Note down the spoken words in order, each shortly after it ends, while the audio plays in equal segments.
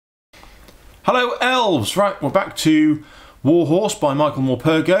Hello elves! Right, we're back to Warhorse by Michael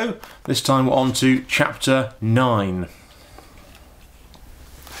Morpurgo. This time we're on to chapter 9.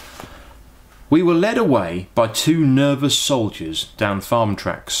 We were led away by two nervous soldiers down farm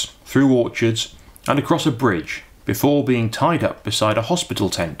tracks, through orchards and across a bridge before being tied up beside a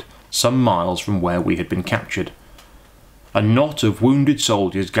hospital tent some miles from where we had been captured. A knot of wounded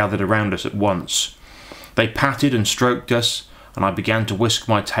soldiers gathered around us at once. They patted and stroked us, and I began to whisk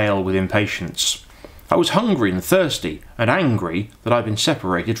my tail with impatience. I was hungry and thirsty, and angry that I'd been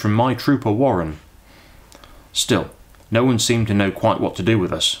separated from my trooper Warren. Still, no one seemed to know quite what to do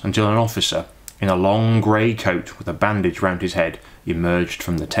with us until an officer, in a long grey coat with a bandage round his head, emerged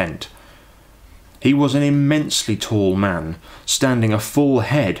from the tent. He was an immensely tall man, standing a full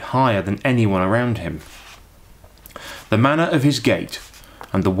head higher than anyone around him. The manner of his gait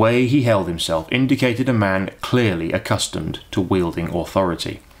and the way he held himself indicated a man clearly accustomed to wielding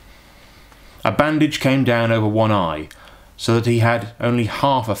authority. A bandage came down over one eye, so that he had only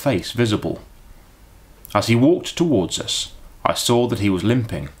half a face visible. As he walked towards us, I saw that he was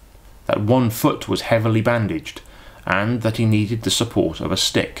limping, that one foot was heavily bandaged, and that he needed the support of a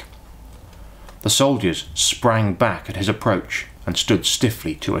stick. The soldiers sprang back at his approach and stood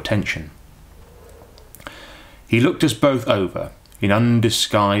stiffly to attention. He looked us both over, in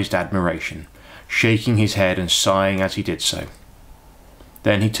undisguised admiration, shaking his head and sighing as he did so.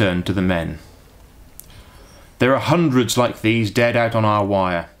 Then he turned to the men. "There are hundreds like these dead out on our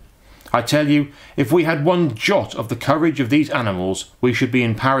wire. I tell you, if we had one jot of the courage of these animals, we should be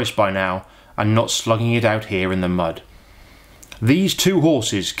in Paris by now, and not slugging it out here in the mud. These two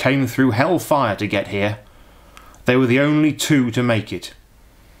horses came through hell fire to get here. They were the only two to make it.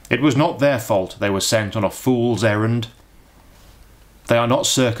 It was not their fault they were sent on a fool's errand. They are not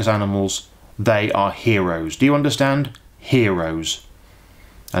circus animals, they are heroes. Do you understand? Heroes.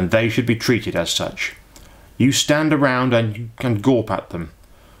 And they should be treated as such. You stand around and you can gawp at them.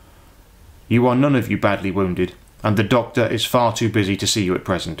 You are none of you badly wounded, and the doctor is far too busy to see you at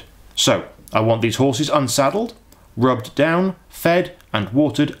present. So, I want these horses unsaddled, rubbed down, fed and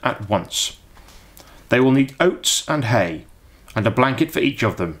watered at once. They will need oats and hay, and a blanket for each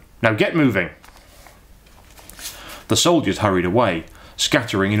of them. Now get moving." The soldiers hurried away,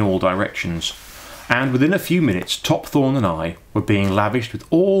 scattering in all directions, and within a few minutes Topthorne and I were being lavished with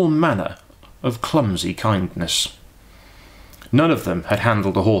all manner of clumsy kindness. None of them had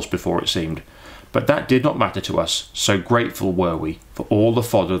handled a horse before, it seemed, but that did not matter to us, so grateful were we for all the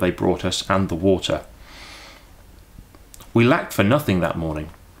fodder they brought us and the water. We lacked for nothing that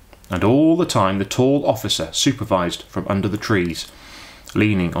morning, and all the time the tall officer supervised from under the trees,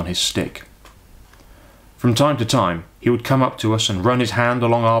 leaning on his stick. From time to time he would come up to us and run his hand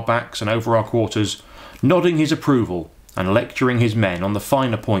along our backs and over our quarters, nodding his approval and lecturing his men on the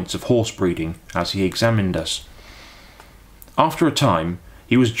finer points of horse breeding as he examined us. After a time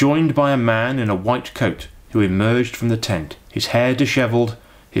he was joined by a man in a white coat who emerged from the tent, his hair dishevelled,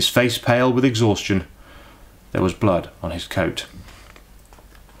 his face pale with exhaustion. There was blood on his coat.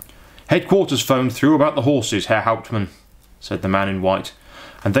 "Headquarters phoned through about the horses, Herr Hauptmann," said the man in white,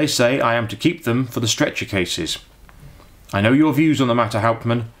 "and they say I am to keep them for the stretcher cases. I know your views on the matter,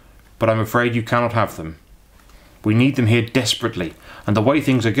 Hauptmann, but I'm afraid you cannot have them. We need them here desperately, and the way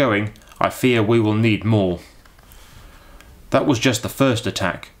things are going, I fear we will need more. That was just the first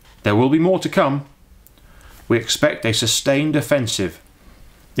attack. There will be more to come. We expect a sustained offensive.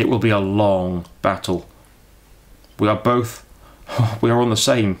 It will be a long battle. We are the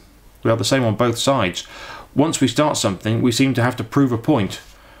same on both sides. Once we start something, we seem to have to prove a point,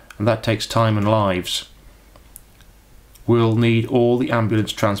 and that takes time and lives. We'll need all the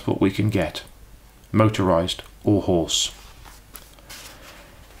ambulance transport we can get, motorised or horse."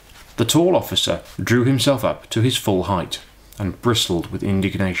 The tall officer drew himself up to his full height and bristled with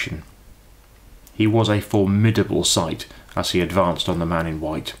indignation. He was a formidable sight as he advanced on the man in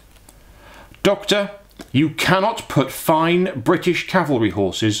white. "Doctor, you cannot put fine British cavalry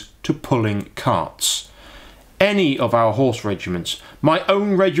horses to pulling carts. Any of our horse regiments, my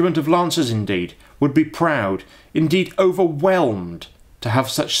own regiment of Lancers indeed, would be proud, indeed overwhelmed, to have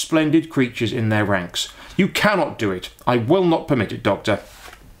such splendid creatures in their ranks. You cannot do it. I will not permit it, Doctor."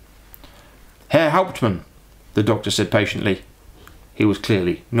 "Herr Hauptmann," the doctor said patiently. He was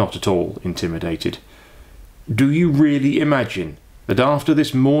clearly not at all intimidated. "Do you really imagine that after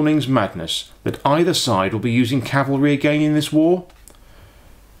this morning's madness that either side will be using cavalry again in this war?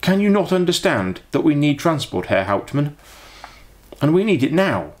 Can you not understand that we need transport, Herr Hauptmann? And we need it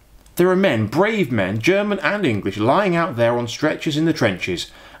now. There are men, brave men, German and English, lying out there on stretchers in the trenches,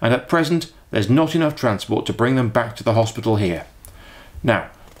 and at present there's not enough transport to bring them back to the hospital here. Now,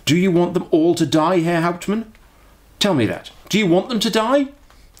 Do you want them all to die, Herr Hauptmann? Tell me that. Do you want them to die?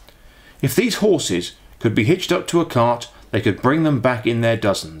 If these horses could be hitched up to a cart, they could bring them back in their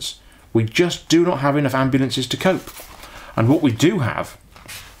dozens. We just do not have enough ambulances to cope. And what we do have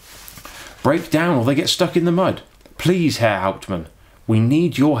break down or they get stuck in the mud. Please, Herr Hauptmann, we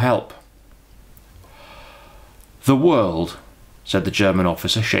need your help. The world, said the German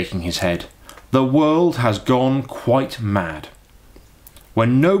officer, shaking his head, the world has gone quite mad.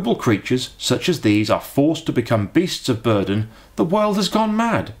 When noble creatures such as these are forced to become beasts of burden, the world has gone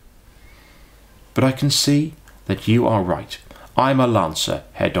mad. But I can see that you are right. I'm a lancer,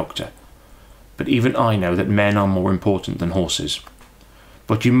 Herr Doctor. But even I know that men are more important than horses.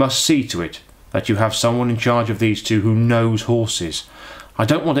 But you must see to it that you have someone in charge of these two who knows horses. I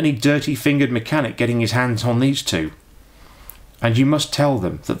don't want any dirty-fingered mechanic getting his hands on these two. And you must tell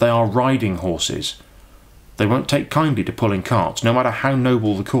them that they are riding horses. They won't take kindly to pulling carts, no matter how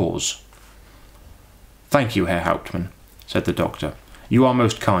noble the cause. Thank you, Herr Hauptmann, said the doctor. You are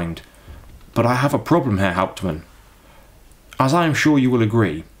most kind. But I have a problem, Herr Hauptmann. As I am sure you will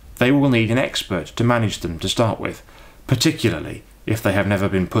agree, they will need an expert to manage them to start with, particularly if they have never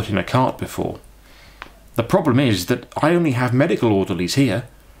been put in a cart before. The problem is that I only have medical orderlies here.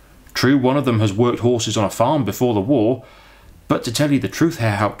 True, one of them has worked horses on a farm before the war, but to tell you the truth,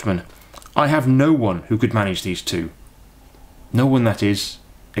 Herr Hauptmann, I have no one who could manage these two. No one, that is,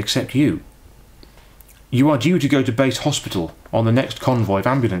 except you. You are due to go to base hospital on the next convoy of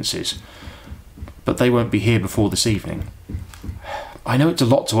ambulances, but they won't be here before this evening. I know it's a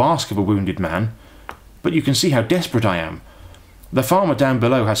lot to ask of a wounded man, but you can see how desperate I am. The farmer down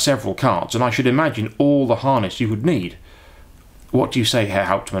below has several carts, and I should imagine all the harness you would need. What do you say, Herr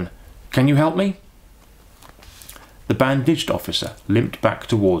Hauptmann? Can you help me? The bandaged officer limped back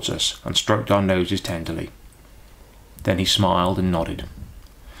towards us and stroked our noses tenderly. Then he smiled and nodded.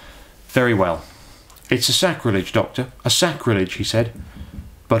 Very well. It's a sacrilege, Doctor, a sacrilege, he said.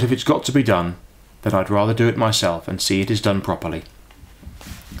 But if it's got to be done, then I'd rather do it myself and see it is done properly.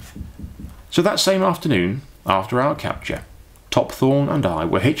 So that same afternoon, after our capture, Topthorne and I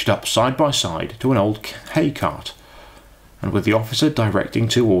were hitched up side by side to an old hay cart, and with the officer directing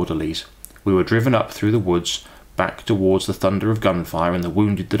two orderlies, we were driven up through the woods back towards the thunder of gunfire and the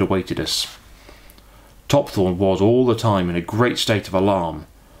wounded that awaited us. Topthorne was all the time in a great state of alarm,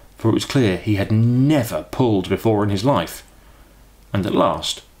 for it was clear he had never pulled before in his life, and at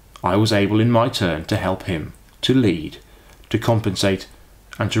last I was able in my turn to help him, to lead, to compensate,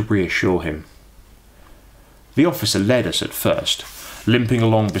 and to reassure him. The officer led us at first, limping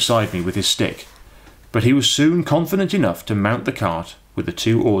along beside me with his stick, but he was soon confident enough to mount the cart with the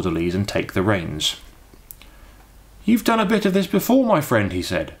two orderlies and take the reins. "You've done a bit of this before, my friend," he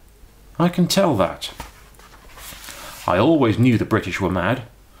said. "I can tell that." I always knew the British were mad.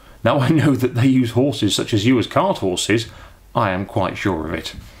 Now I know that they use horses such as you as cart horses, I am quite sure of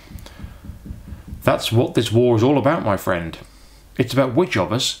it. That's what this war is all about, my friend. It's about which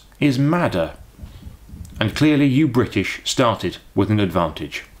of us is madder. And clearly you British started with an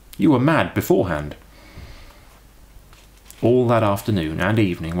advantage. You were mad beforehand. All that afternoon and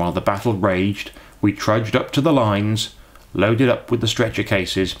evening, while the battle raged, we trudged up to the lines, loaded up with the stretcher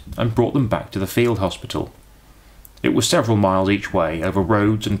cases, and brought them back to the field hospital. It was several miles each way, over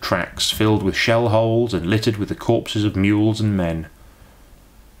roads and tracks filled with shell holes and littered with the corpses of mules and men.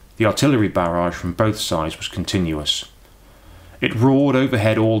 The artillery barrage from both sides was continuous. It roared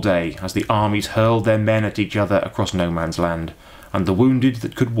overhead all day as the armies hurled their men at each other across no man's land, and the wounded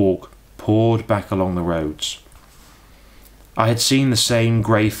that could walk poured back along the roads. I had seen the same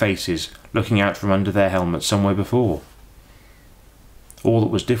grey faces looking out from under their helmets somewhere before. All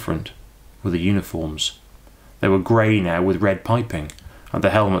that was different were the uniforms. They were grey now with red piping, and the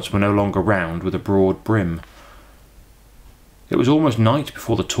helmets were no longer round with a broad brim. It was almost night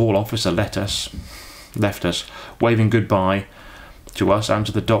before the tall officer left us, waving goodbye to us and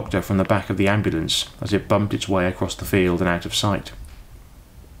to the doctor from the back of the ambulance as it bumped its way across the field and out of sight.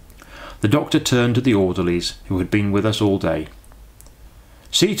 The doctor turned to the orderlies who had been with us all day.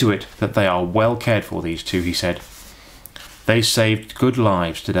 "See to it that they are well cared for, these two," he said. "They saved good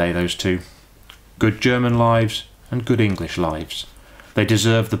lives today, those two. Good German lives and good English lives. They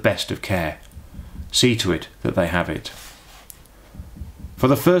deserve the best of care. See to it that they have it." For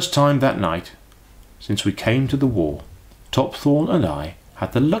the first time that night, since we came to the war, Topthorne and I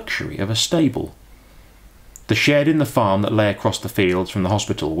had the luxury of a stable. The shed in the farm that lay across the fields from the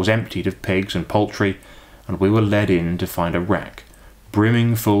hospital was emptied of pigs and poultry, and we were led in to find a rack,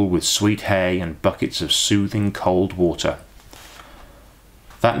 brimming full with sweet hay and buckets of soothing cold water.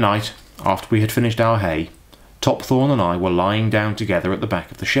 That night, after we had finished our hay, Topthorn and I were lying down together at the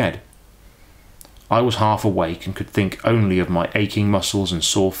back of the shed. I was half awake and could think only of my aching muscles and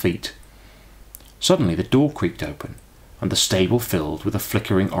sore feet. Suddenly the door creaked open, and the stable filled with a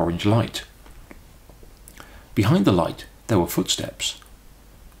flickering orange light. Behind the light there were footsteps.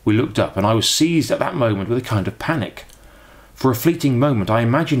 We looked up, and I was seized at that moment with a kind of panic. For a fleeting moment I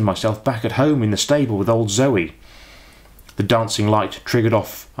imagined myself back at home in the stable with old Zoe. The dancing light triggered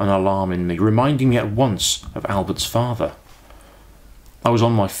off an alarm in me, reminding me at once of Albert's father. I was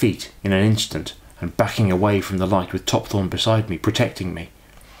on my feet in an instant and backing away from the light with Topthorn beside me, protecting me.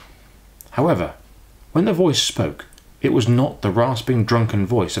 However, when the voice spoke, it was not the rasping, drunken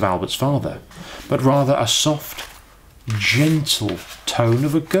voice of Albert's father, but rather a soft, gentle tone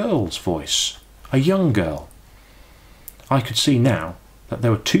of a girl's voice, a young girl. I could see now that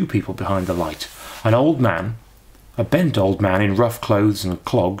there were two people behind the light, an old man, a bent old man in rough clothes and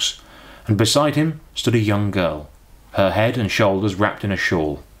clogs, and beside him stood a young girl, her head and shoulders wrapped in a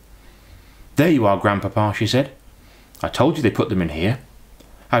shawl. "There you are, Grandpapa," she said. "I told you they put them in here.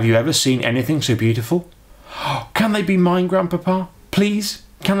 Have you ever seen anything so beautiful?" "Can they be mine, Grandpapa? Please,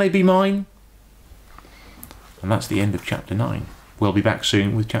 can they be mine?" And that's the end of chapter 9. We'll be back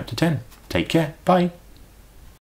soon with chapter 10. Take care. Bye.